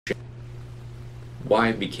Why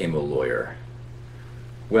I became a lawyer?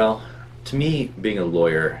 Well, to me, being a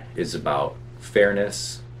lawyer is about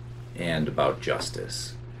fairness and about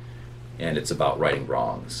justice, and it's about righting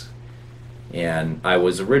wrongs. And I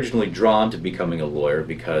was originally drawn to becoming a lawyer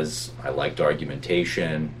because I liked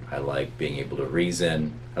argumentation, I liked being able to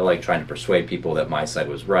reason, I liked trying to persuade people that my side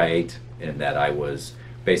was right and that I was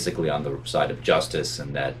basically on the side of justice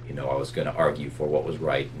and that, I was going to argue for what was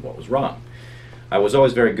right and what was wrong. I was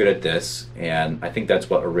always very good at this, and I think that's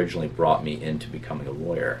what originally brought me into becoming a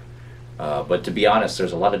lawyer. But to be honest,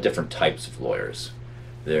 there's a lot of different types of lawyers.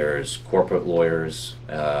 There's corporate lawyers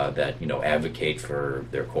that advocate for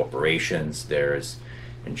their corporations. There's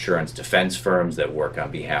insurance defense firms that work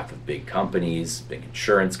on behalf of big companies, big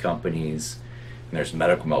insurance companies. And there's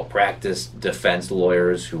medical malpractice defense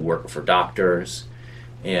lawyers who work for doctors.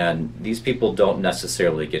 And these people don't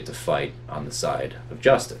necessarily get to fight on the side of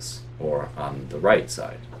justice or on the right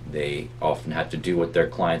side. They often have to do what their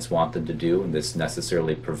clients want them to do, and this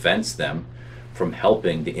necessarily prevents them from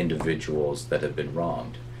helping the individuals that have been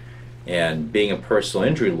wronged. And being a personal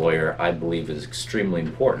injury lawyer, I believe, is extremely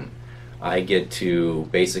important. I get to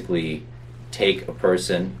basically take a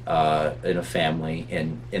person in a family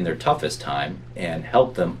in their toughest time and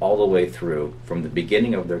help them all the way through from the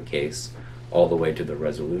beginning of their case all the way to the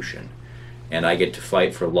resolution. And I get to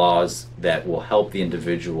fight for laws that will help the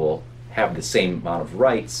individual have the same amount of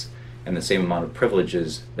rights and the same amount of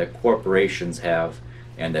privileges that corporations have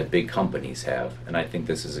and that big companies have. And I think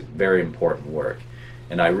this is a very important work.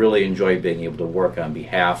 And I really enjoy being able to work on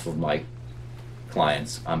behalf of my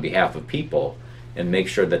clients, on behalf of people, and make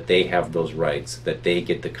sure that they have those rights, that they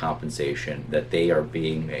get the compensation, that they are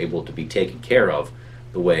being able to be taken care of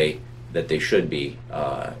the way that they should be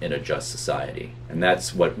in a just society. And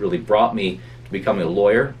that's what really brought me to becoming a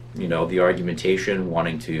lawyer. The argumentation,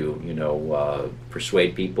 wanting to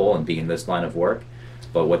persuade people and be in this line of work.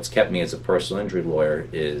 But what's kept me as a personal injury lawyer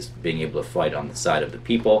is being able to fight on the side of the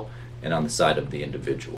people and on the side of the individual.